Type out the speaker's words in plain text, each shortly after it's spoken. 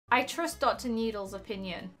I trust Dr. Needle's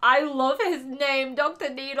opinion. I love his name, Dr.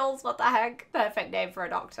 Needles. What the heck? Perfect name for a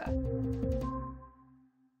doctor.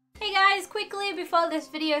 Hey guys, quickly before this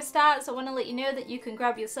video starts, I want to let you know that you can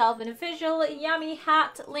grab yourself an official Yammy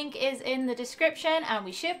hat. Link is in the description and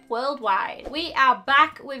we ship worldwide. We are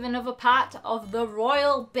back with another part of the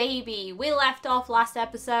royal baby. We left off last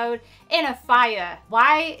episode in a fire.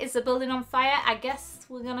 Why is the building on fire? I guess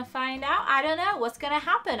we're gonna find out. I don't know. What's gonna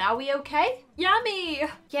happen? Are we okay? Yammy!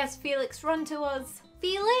 Yes, Felix, run to us.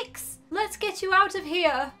 Felix? Let's get you out of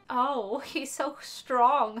here. Oh, he's so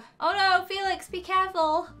strong. Oh no, Felix, be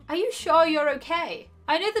careful. Are you sure you're okay?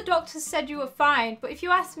 I know the doctor said you were fine, but if you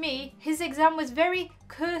ask me, his exam was very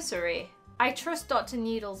cursory. I trust Dr.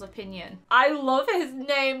 Needle's opinion. I love his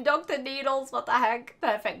name, Dr. Needles. What the heck?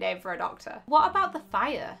 Perfect name for a doctor. What about the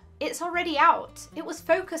fire? It's already out. It was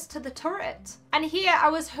focused to the turret. And here I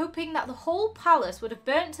was hoping that the whole palace would have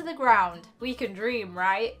burnt to the ground. We can dream,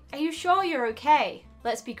 right? Are you sure you're okay?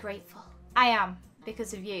 Let's be grateful. I am,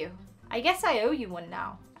 because of you. I guess I owe you one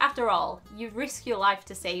now. After all, you risked your life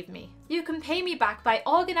to save me. You can pay me back by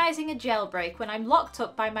organising a jailbreak when I'm locked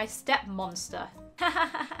up by my step monster.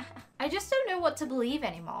 I just don't know what to believe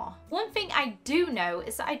anymore. One thing I do know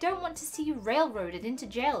is that I don't want to see you railroaded into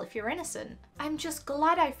jail if you're innocent. I'm just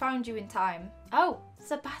glad I found you in time. Oh,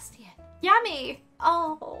 Sebastian. Yammy!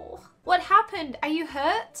 Oh, what happened? Are you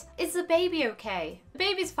hurt? Is the baby okay? The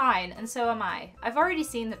baby's fine, and so am I. I've already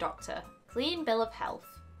seen the doctor. Clean bill of health.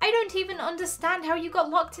 I don't even understand how you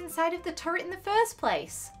got locked inside of the turret in the first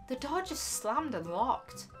place. The door just slammed and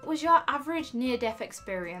locked. It was your average near-death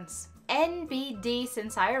experience. NBD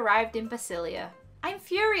since I arrived in Basilia. I'm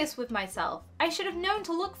furious with myself. I should have known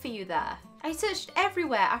to look for you there. I searched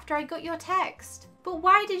everywhere after I got your text. But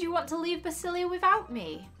why did you want to leave Basilia without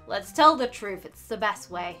me? Let's tell the truth, it's the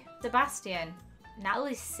best way. Sebastian,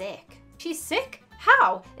 Natalie's sick. She's sick?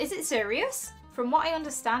 How? Is it serious? From what I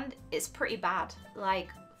understand, it's pretty bad. Like,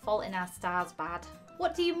 Fault in Our Stars bad.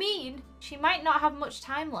 What do you mean? She might not have much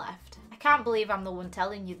time left. I can't believe I'm the one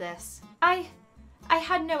telling you this. I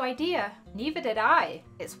had no idea. Neither did I.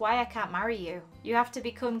 It's why I can't marry you. You have to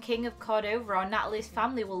become king of Cordova or Natalie's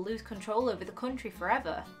family will lose control over the country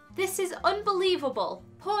forever. This is unbelievable.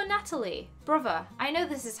 Poor Natalie. Brother, I know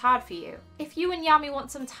this is hard for you. If you and Yammy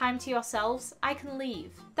want some time to yourselves, I can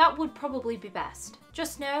leave. That would probably be best.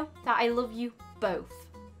 Just know that I love you both.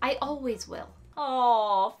 I always will.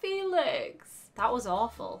 Oh, Felix. That was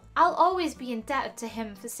awful. I'll always be indebted to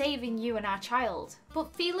him for saving you and our child.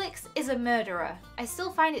 But Felix is a murderer. I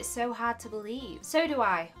still find it so hard to believe. So do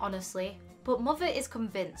I, honestly. But Mother is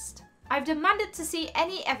convinced. I've demanded to see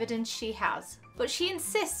any evidence she has, but she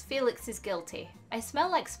insists Felix is guilty. I smell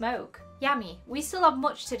like smoke. Yammy, we still have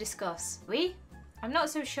much to discuss. We? I'm not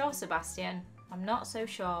so sure, Sebastian. I'm not so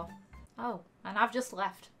sure. Oh, and I've just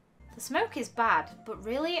left. The smoke is bad, but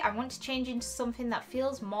really I want to change into something that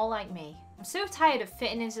feels more like me. I'm so tired of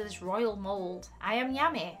fitting into this royal mold. I am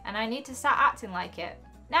Yammy, and I need to start acting like it.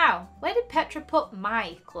 Now, where did Petra put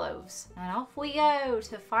my clothes? And off we go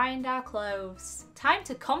to find our clothes. Time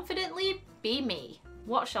to confidently be me.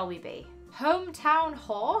 What shall we be? Hometown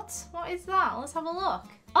Hort? What is that? Let's have a look.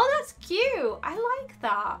 Oh, that's cute. I like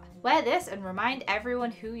that. Wear this and remind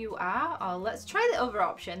everyone who you are. Oh, let's try the other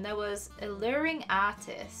option. There was Alluring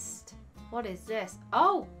Artist. What is this?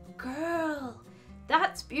 Oh, girl.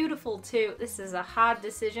 That's beautiful too. This is a hard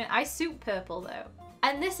decision. I suit purple though.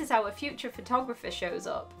 And this is how a future photographer shows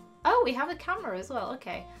up. Oh, we have a camera as well.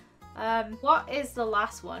 Okay. What is the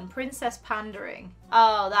last one? Princess Pandering.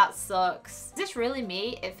 Oh, that sucks. Is this really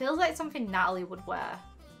me? It feels like something Natalie would wear.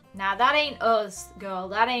 Nah, that ain't us, girl.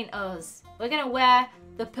 That ain't us. We're gonna wear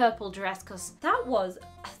the purple dress because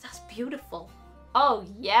that's beautiful. Oh,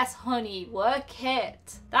 yes, honey, work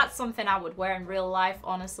it. That's something I would wear in real life,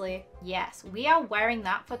 honestly. Yes, we are wearing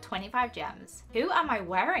that for 25 gems. Who am I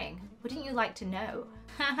wearing? Wouldn't you like to know?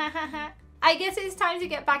 I guess it's time to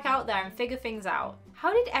get back out there and figure things out.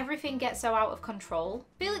 How did everything get so out of control?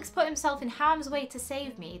 Felix put himself in harm's way to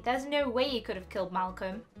save me. There's no way he could have killed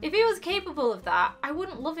Malcolm. If he was capable of that, I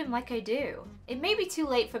wouldn't love him like I do. It may be too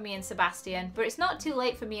late for me and Sebastian, but it's not too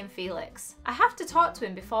late for me and Felix. I have to talk to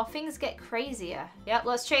him before things get crazier. Yep,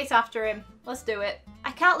 let's chase after him. Let's do it.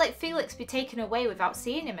 I can't let Felix be taken away without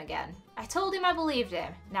seeing him again. I told him I believed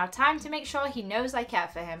him. Now time to make sure he knows I care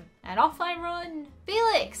for him. And off I run.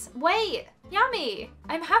 Felix, wait! Yammy!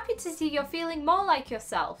 I'm happy to see you're feeling more like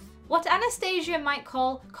yourself. What Anastasia might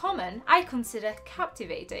call common, I consider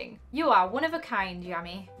captivating. You are one of a kind,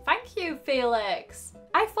 Yammy. Thank you, Felix.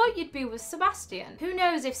 I thought you'd be with Sebastian. Who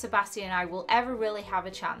knows if Sebastian and I will ever really have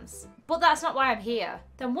a chance. But that's not why I'm here.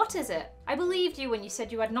 Then what is it? I believed you when you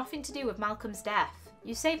said you had nothing to do with Malcolm's death.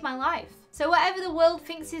 You saved my life. So whatever the world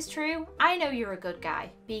thinks is true, I know you're a good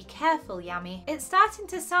guy. Be careful, Yammy. It's starting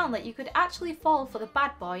to sound like you could actually fall for the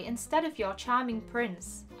bad boy instead of your charming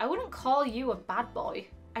prince. I wouldn't call you a bad boy.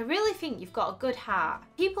 I really think you've got a good heart.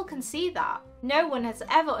 People can see that. No one has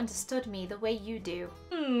ever understood me the way you do.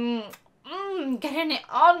 Getting it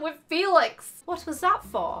on with Felix. What was that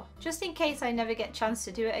for? Just in case I never get a chance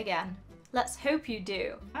to do it again. Let's hope you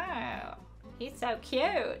do. Oh, he's so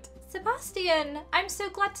cute. Sebastian, I'm so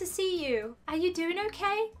glad to see you. Are you doing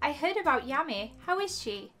okay? I heard about Yammy. How is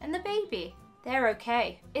she? And the baby? They're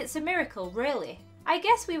okay. It's a miracle, really. I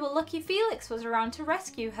guess we were lucky Felix was around to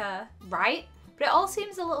rescue her, right? But it all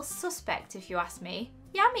seems a little suspect if you ask me.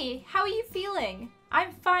 Yammy, how are you feeling?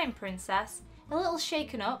 I'm fine, princess. A little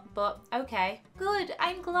shaken up, but okay. Good,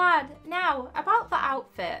 I'm glad. Now, about the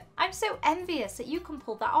outfit. I'm so envious that you can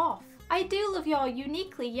pull that off. I do love your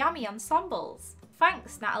uniquely Yammy ensembles.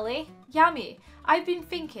 Thanks, Natalie. Yammy, I've been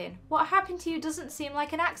thinking, what happened to you doesn't seem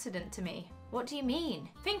like an accident to me. What do you mean?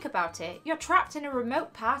 Think about it. You're trapped in a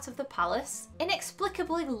remote part of the palace,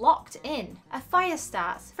 inexplicably locked in. A fire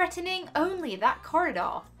starts, threatening only that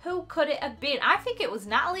corridor. Who could it have been? I think it was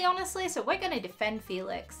Natalie, honestly, so we're gonna defend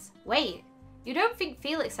Felix. Wait, you don't think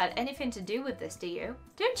Felix had anything to do with this, do you?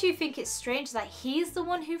 Don't you think it's strange that he's the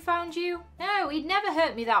one who found you? No, he'd never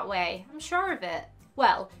hurt me that way. I'm sure of it.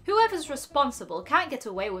 Well, whoever's responsible can't get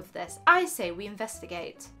away with this. I say we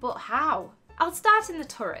investigate. But how? I'll start in the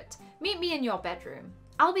turret. Meet me in your bedroom.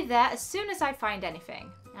 I'll be there as soon as I find anything.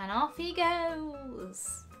 And off he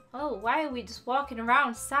goes. Oh, why are we just walking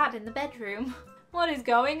around sad in the bedroom? What is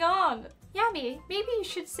going on? Yammy, maybe you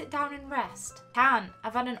should sit down and rest. Can't.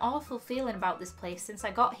 I've had an awful feeling about this place since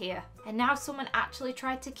I got here. And now someone actually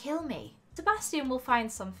tried to kill me. Sebastian will find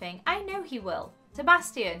something. I know he will.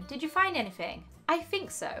 Sebastian, did you find anything? I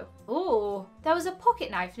think so. Ooh, there was a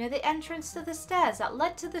pocket knife near the entrance to the stairs that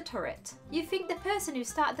led to the turret. You think the person who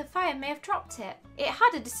started the fire may have dropped it? It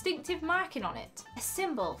had a distinctive marking on it. A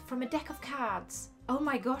symbol from a deck of cards. Oh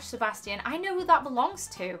my gosh, Sebastian, I know who that belongs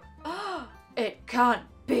to. It can't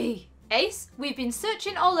be. Ace, we've been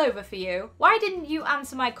searching all over for you. Why didn't you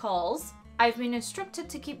answer my calls? I've been instructed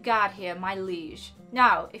to keep guard here, my liege.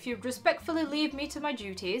 Now, if you'd respectfully leave me to my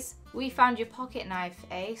duties. We found your pocket knife,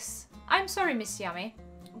 Ace. I'm sorry, Miss Yammy,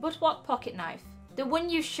 but what pocket knife? The one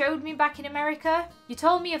you showed me back in America? You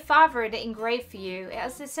told me your father had it engraved for you. It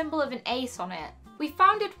has the symbol of an ace on it. We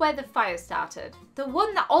found it where the fire started. The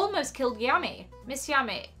one that almost killed Yammy. Miss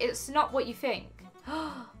Yammy, it's not what you think.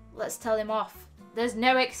 Let's tell him off. There's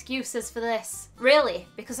no excuses for this. Really,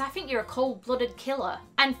 because I think you're a cold-blooded killer.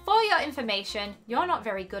 And for your information, you're not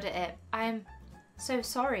very good at it. I'm so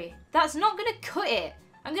sorry. That's not gonna cut it.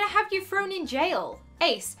 I'm gonna have you thrown in jail.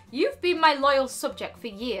 Ace, you've been my loyal subject for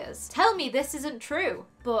years. Tell me this isn't true.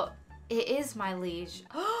 But it is, my liege.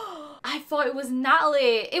 I thought it was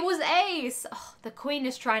Natalie. It was Ace. Oh, the queen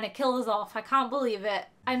is trying to kill us off. I can't believe it.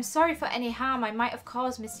 I'm sorry for any harm I might have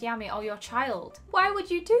caused Miss Yammy or your child. Why would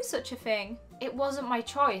you do such a thing? It wasn't my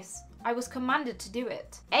choice. I was commanded to do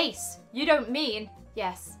it. Ace, you don't mean...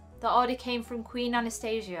 Yes, the order came from Queen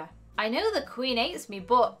Anastasia. I know the queen hates me,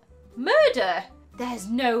 but... Murder? There's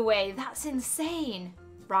no way. That's insane.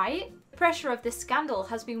 Right? The pressure of this scandal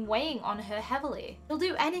has been weighing on her heavily. She'll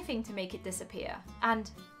do anything to make it disappear.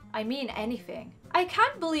 And I mean anything. I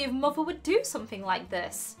can't believe Mother would do something like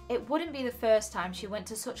this. It wouldn't be the first time she went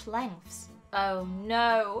to such lengths. Oh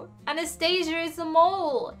no. Anastasia is the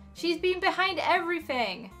mole. She's been behind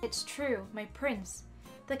everything. It's true, my prince.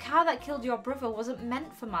 The car that killed your brother wasn't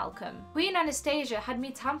meant for Malcolm. Queen Anastasia had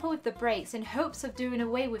me tamper with the brakes in hopes of doing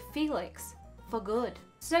away with Felix. For good.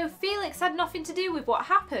 So Felix had nothing to do with what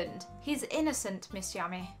happened. He's innocent, Miss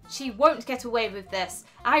Yammy. She won't get away with this.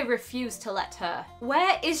 I refuse to let her.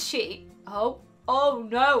 Where is she? Oh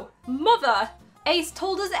no. Mother! Ace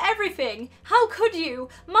told us everything. How could you?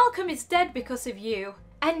 Malcolm is dead because of you.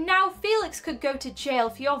 And now Felix could go to jail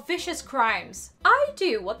for your vicious crimes. I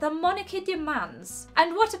do what the monarchy demands.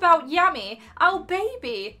 And what about Yammy, our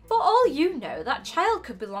baby? For all you know, that child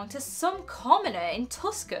could belong to some commoner in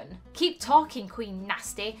Tuscan. Keep talking, Queen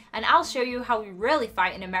Nasty, and I'll show you how we really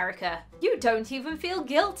fight in America. You don't even feel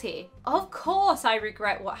guilty. Of course I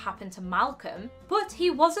regret what happened to Malcolm, but he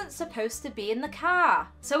wasn't supposed to be in the car.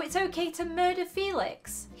 So it's okay to murder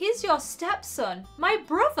Felix. He's your stepson, my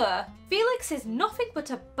brother. Felix is nothing but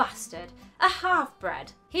a bastard, a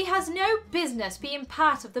half-bred. He has no business being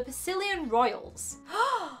part of the Bacillian royals.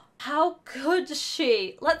 How could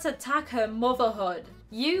she? Let's attack her motherhood.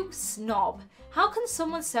 You snob. How can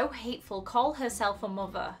someone so hateful call herself a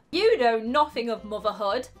mother? You know nothing of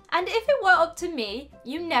motherhood. And if it were up to me,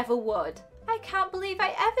 you never would. I can't believe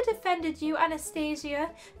I ever defended you, Anastasia.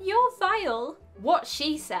 You're vile. What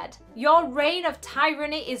she said. Your reign of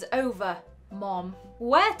tyranny is over. Mom,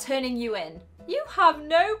 we're turning you in. You have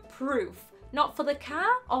no proof. Not for the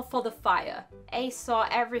car or for the fire. Ace saw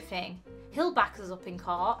everything. He'll back us up in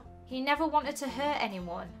court. He never wanted to hurt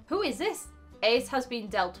anyone. Who is this? Ace has been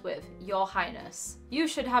dealt with, Your Highness. You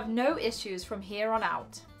should have no issues from here on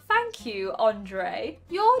out. Thank you, Andre.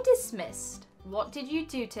 You're dismissed. What did you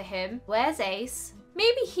do to him? Where's Ace?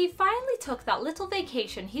 Maybe he finally took that little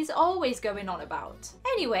vacation he's always going on about.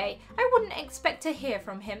 Anyway, I wouldn't expect to hear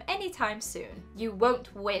from him anytime soon. You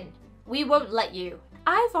won't win. We won't let you.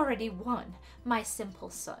 I've already won, my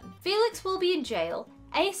simple son. Felix will be in jail,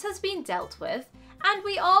 Ace has been dealt with, and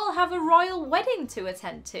we all have a royal wedding to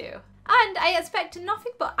attend to. And I expect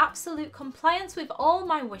nothing but absolute compliance with all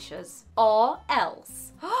my wishes. Or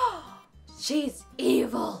else. She's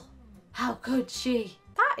evil. How could she?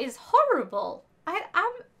 That is horrible. I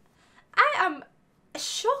am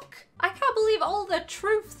shook. I can't believe all the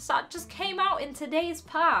truths that just came out in today's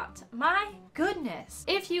part. My goodness.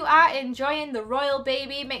 If you are enjoying the royal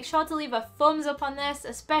baby, make sure to leave a thumbs up on this,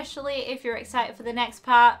 especially if you're excited for the next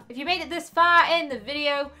part. If you made it this far in the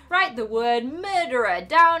video, write the word murderer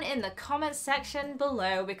down in the comment section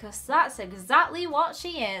below, because that's exactly what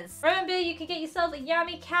she is. Remember, you can get yourself a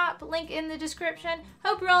Yammy cap, link in the description.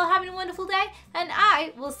 Hope you're all having a wonderful day, and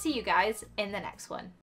I will see you guys in the next one.